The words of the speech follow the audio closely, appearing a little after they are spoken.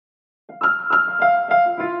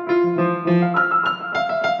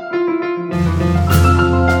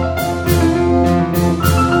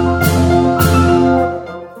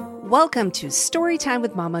Welcome to Storytime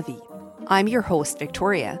with Mama V. I'm your host,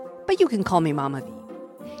 Victoria, but you can call me Mama V.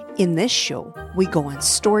 In this show, we go on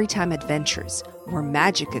storytime adventures where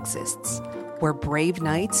magic exists, where brave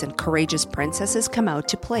knights and courageous princesses come out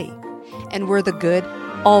to play, and where the good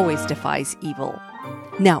always defies evil.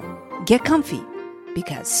 Now, get comfy,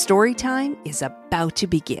 because storytime is about to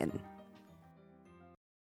begin.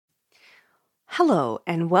 Hello,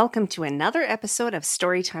 and welcome to another episode of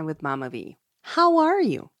Storytime with Mama V. How are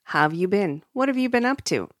you? How have you been? What have you been up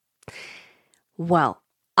to? Well,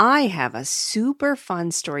 I have a super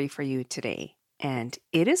fun story for you today, and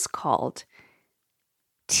it is called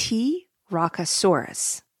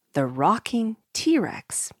T-Rockasaurus, the Rocking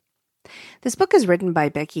T-Rex. This book is written by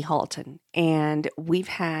Becky Halton, and we've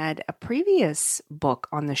had a previous book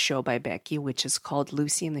on the show by Becky, which is called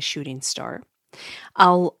Lucy and the Shooting Star.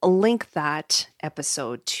 I'll link that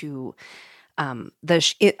episode to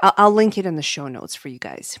I'll link it in the show notes for you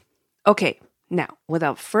guys. Okay, now,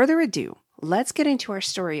 without further ado, let's get into our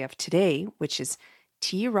story of today, which is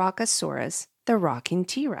T-Rockasaurus, the Rocking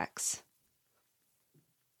T-Rex.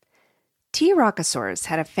 T-Rockasaurus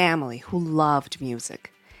had a family who loved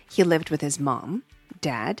music. He lived with his mom,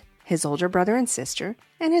 dad, his older brother and sister,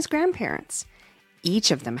 and his grandparents.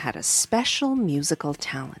 Each of them had a special musical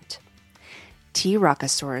talent.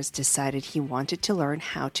 T-Rockasaurus decided he wanted to learn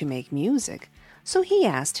how to make music, so he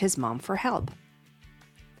asked his mom for help.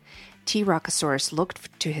 T-Rockasaurus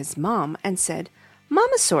looked to his mom and said,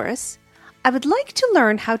 "Mamasaurus, I would like to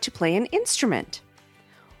learn how to play an instrument."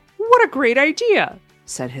 "What a great idea,"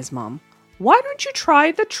 said his mom. "Why don't you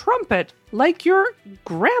try the trumpet like your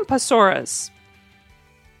Grandpasaurus?"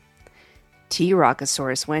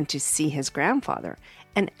 T-Rockasaurus went to see his grandfather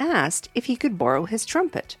and asked if he could borrow his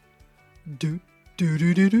trumpet.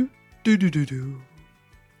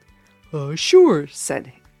 Sure,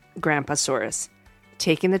 said Grandpasaurus,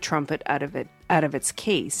 taking the trumpet out of its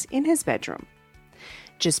case in his bedroom.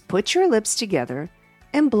 "Just put your lips together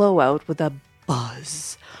and blow out with a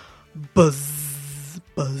buzz. Buzz,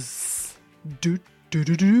 buzz. Do,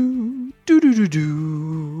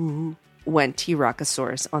 went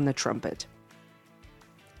T-Rockasaurus on the trumpet.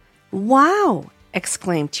 "Wow!"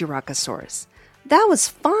 exclaimed T-Rockasaurus. "That was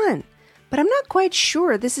fun, but I'm not quite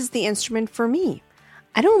sure this is the instrument for me.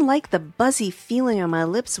 I don't like the buzzy feeling on my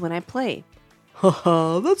lips when I play."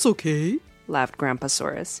 "Haha, that's okay," laughed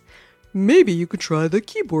Grandpasaurus. "Maybe you could try the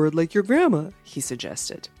keyboard like your grandma," he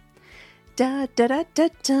suggested. Da da da da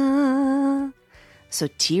da. So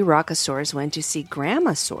T-Rockasaurus went to see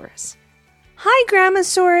Grandmasaurus. "Hi,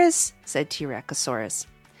 Grandmasaurus," said T-Rockasaurus.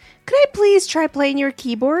 "Could I please try playing your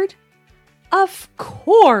keyboard?" "Of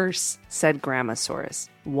course," said Grandmasaurus,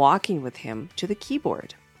 walking with him to the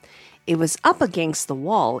keyboard. It was up against the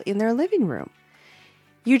wall in their living room.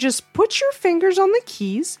 "You just put your fingers on the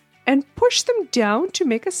keys and push them down to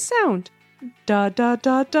make a sound. Da da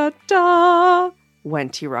da da da,"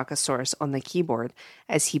 went T-Rockasaurus on the keyboard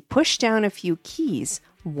as he pushed down a few keys,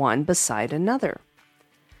 one beside another.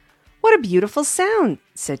 "What a beautiful sound,"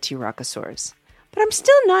 said T-Rockasaurus. "But I'm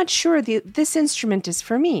still not sure this instrument is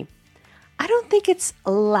for me. I don't think it's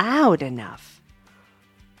loud enough."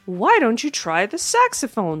 "Why don't you try the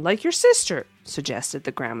saxophone like your sister?" suggested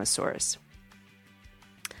the Grandmasaurus.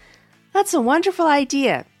 "That's a wonderful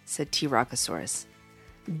idea," said T-Rockasaurus.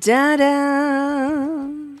 Da-da!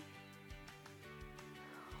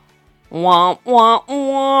 Womp, womp,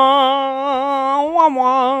 womp, womp,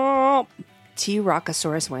 womp.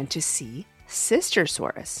 T-Rockasaurus went to see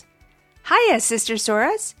Sistersaurus. "Hiya,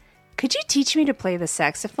 Sistersaurus. Could you teach me to play the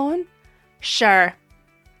saxophone?" "Sure,"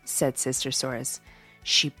 said Sistersaurus.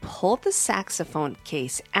 She pulled the saxophone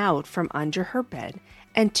case out from under her bed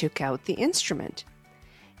and took out the instrument.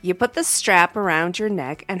 "You put the strap around your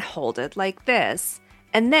neck and hold it like this,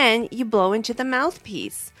 and then you blow into the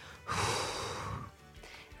mouthpiece."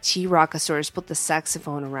 T-Rockasaurus put the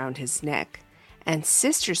saxophone around his neck, and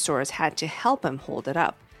Sistersaurus had to help him hold it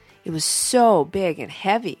up. It was so big and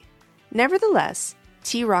heavy. Nevertheless,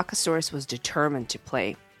 T-Rockasaurus was determined to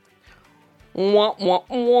play. "Womp, womp,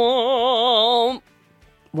 womp,"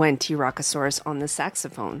 went T-Rockasaurus on the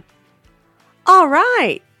saxophone. "All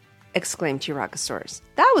right," exclaimed T-Rockasaurus.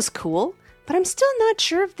 "That was cool, but I'm still not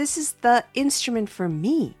sure if this is the instrument for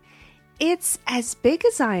me. It's as big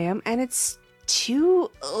as I am, and it's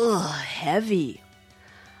too heavy."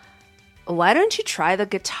 "Why don't you try the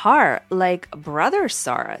guitar like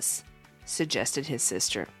Brothersaurus?" suggested his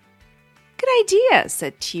sister. "Good idea,"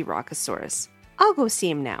 said T-Rockasaurus. "I'll go see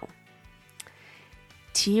him now."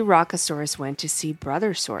 T-Rockasaurus went to see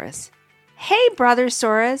Brothersaurus. "Hey,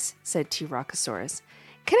 Brothersaurus," said T-Rockasaurus.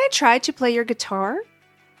 "Can I try to play your guitar?"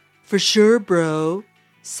 "For sure, bro,"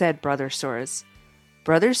 said Brothersaurus.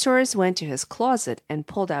 Brothersaurus went to his closet and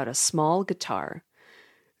pulled out a small guitar.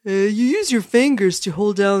 You use your fingers to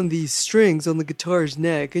hold down these strings on the guitar's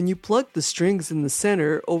neck, and you plug the strings in the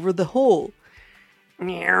center over the hole.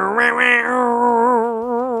 Went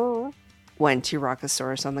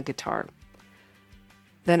T-Rockasaurus on the guitar.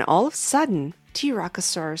 Then all of a sudden,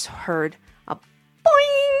 T-Rockasaurus heard a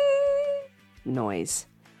boing noise.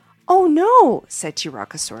 Oh no, said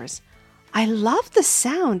T-Rockasaurus. I love the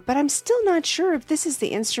sound, but I'm still not sure if this is the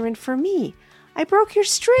instrument for me. I broke your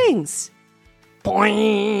strings.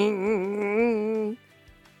 Boing!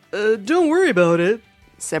 Don't worry about it,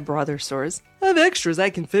 said Brothersaurus. I have extras, I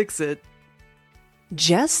can fix it.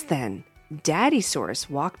 Just then, Daddysaurus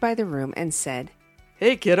walked by the room and said,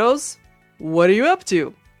 Hey kiddos, what are you up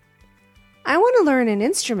to? I want to learn an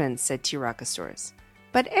instrument, said T-Rockasaurus,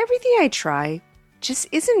 but everything I try just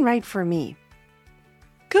isn't right for me.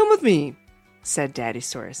 Come with me, said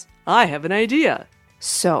Daddysaurus. I have an idea.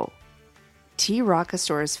 So,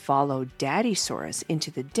 T-Rockasaurus followed Daddysaurus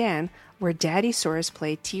into the den where Daddysaurus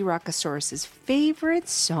played T-Rockasaurus's favorite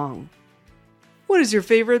song. What is your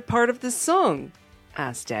favorite part of this song?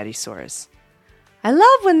 Asked Daddysaurus. I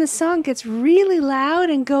love when the song gets really loud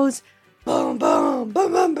and goes boom, boom,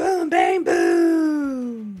 boom, boom, boom, bang,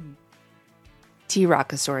 boom.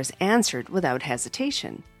 T-Rockasaurus answered without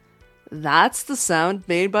hesitation. That's the sound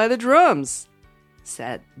made by the drums,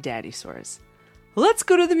 said Daddysaurus. Let's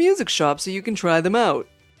go to the music shop so you can try them out.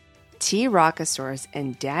 T-Rockasaurus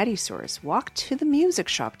and Daddysaurus walked to the music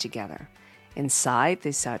shop together. Inside,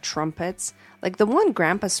 they saw trumpets, like the one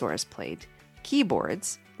Grandpasaurus played,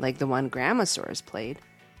 keyboards, like the one Grandmasaurus played,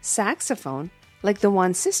 saxophone, like the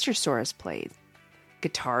one Sistersaurus played,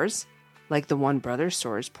 guitars, like the one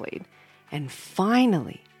Brothersaurus played, and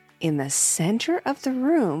finally, in the center of the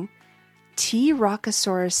room,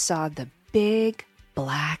 T-Rockasaurus saw the big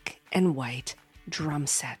black and white drum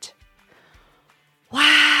set.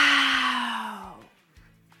 Wow,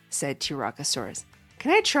 said T-Rockasaurus.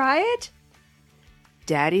 Can I try it?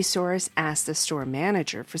 Daddysaurus asked the store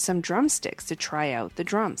manager for some drumsticks to try out the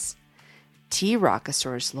drums.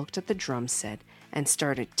 T-Rockasaurus looked at the drum set and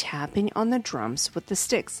started tapping on the drums with the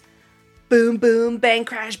sticks. Boom, boom, bang,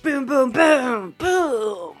 crash, boom, boom, boom,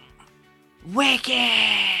 boom.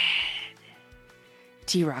 Wicked!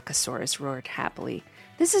 T-Rockasaurus roared happily.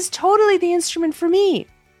 This is totally the instrument for me.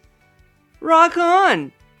 Rock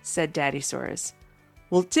on, said Daddysaurus.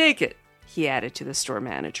 We'll take it, he added to the store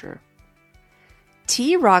manager.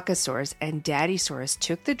 T-Rockasaurus and Daddysaurus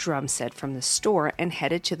took the drum set from the store and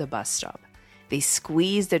headed to the bus stop. They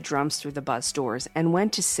squeezed the drums through the bus doors and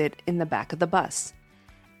went to sit in the back of the bus.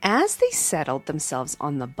 As they settled themselves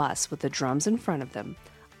on the bus with the drums in front of them,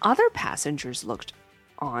 other passengers looked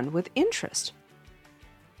on with interest.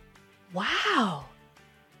 Wow,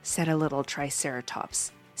 said a little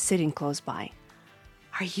Triceratops sitting close by.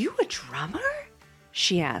 Are you a drummer?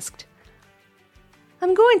 She asked.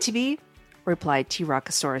 I'm going to be, replied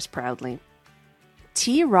T-Rockasaurus proudly.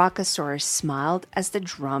 T-Rockasaurus smiled as the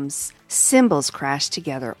drum's cymbals crashed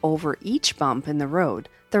together over each bump in the road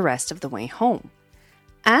the rest of the way home.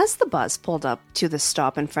 As the bus pulled up to the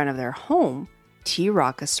stop in front of their home,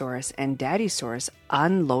 T-Rockasaurus and Daddysaurus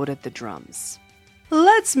unloaded the drums.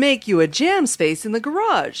 Let's make you a jam space in the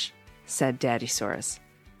garage, said Daddysaurus.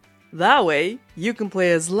 That way, you can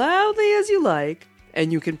play as loudly as you like,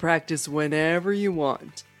 and you can practice whenever you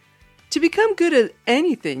want. To become good at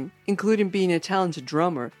anything, including being a talented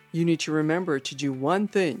drummer, you need to remember to do one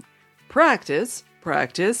thing. Practice,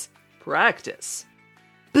 practice, practice.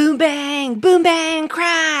 Boom bang,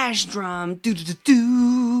 crash, drum,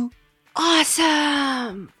 do-do-do-do.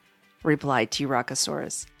 Awesome, replied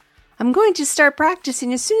T-Rockasaurus. I'm going to start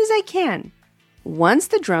practicing as soon as I can. Once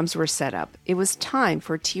the drums were set up, it was time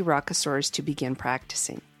for T-Rockasaurus to begin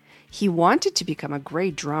practicing. He wanted to become a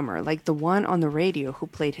great drummer like the one on the radio who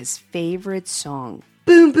played his favorite song.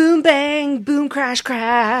 Boom, boom, bang, boom, crash,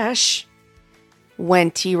 crash,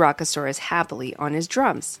 went T-Rockasaurus happily on his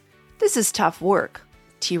drums. This is tough work,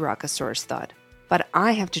 T-Rockasaurus thought, but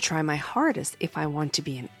I have to try my hardest if I want to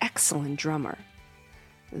be an excellent drummer.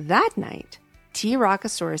 That night,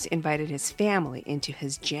 T-Rockasaurus invited his family into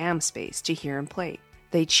his jam space to hear him play.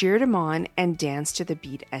 They cheered him on and danced to the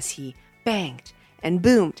beat as he banged and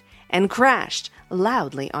boomed and crashed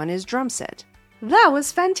loudly on his drum set. That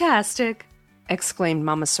was fantastic, exclaimed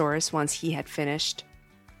Mamasaurus once he had finished.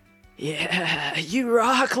 Yeah, you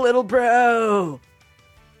rock, little bro,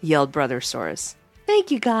 yelled Brothersaurus.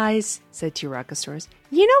 Thank you, guys, said T-Rockasaurus.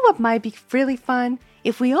 You know what might be really fun?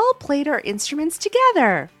 If we all played our instruments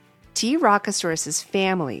together. T-Rockasaurus's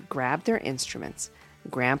family grabbed their instruments.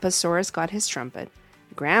 Grandpasaurus got his trumpet.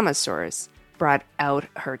 Grandmasaurus brought out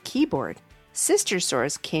her keyboard.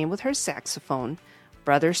 Sistersaurus came with her saxophone.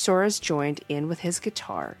 Brothersaurus joined in with his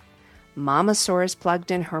guitar. Mamasaurus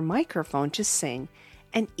plugged in her microphone to sing,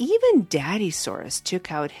 and even Daddysaurus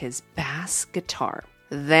took out his bass guitar.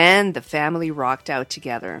 Then the family rocked out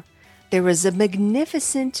together. There was a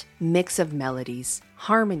magnificent mix of melodies,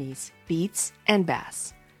 harmonies, beats, and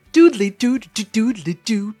bass. Doodly doo doodly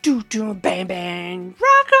doo doo doo bang bang.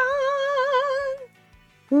 Rock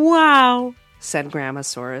on! Wow, said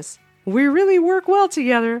Grandmasaurus. we really work well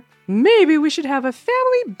together. Maybe we should have a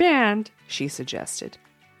family band, she suggested.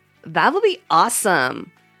 That would be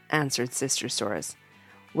awesome, answered Sistersaurus.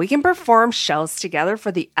 We can perform shows together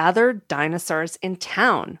for the other dinosaurs in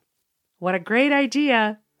town. What a great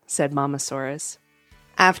idea, said Mamasaurus.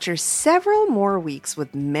 After several more weeks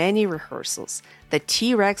with many rehearsals, the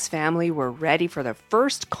T-Rex family were ready for their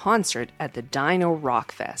first concert at the Dino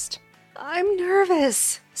Rock Fest. I'm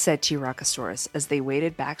nervous, said T-Rockasaurus as they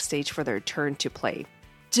waited backstage for their turn to play.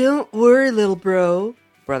 Don't worry, little bro,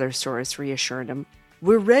 Brothersaurus reassured him.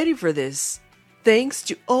 We're ready for this, thanks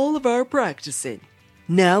to all of our practicing.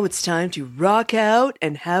 Now it's time to rock out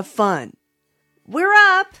and have fun. We're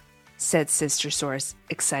up, said Sistersaurus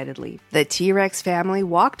excitedly. The T-Rex family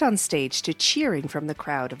walked on stage to cheering from the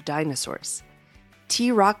crowd of dinosaurs.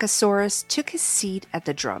 T-Rockasaurus took his seat at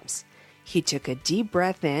the drums. He took a deep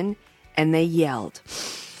breath in, and they yelled,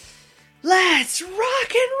 "Let's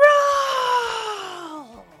rock and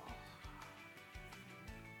roll!"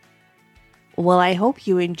 Well, I hope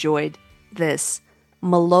you enjoyed this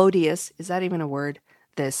melodious, is that even a word?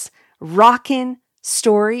 This rockin'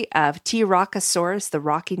 story of T-Rockasaurus, the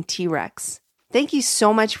rocking T-Rex. Thank you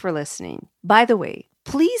so much for listening. By the way,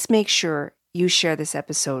 please make sure you share this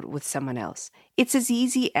episode with someone else. It's as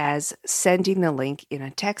easy as sending the link in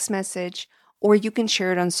a text message, or you can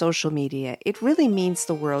share it on social media. It really means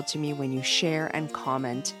the world to me when you share and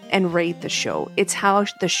comment and rate the show. It's how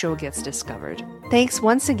the show gets discovered. Thanks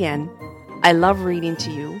once again. I love reading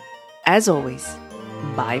to you. As always,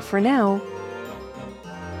 bye for now.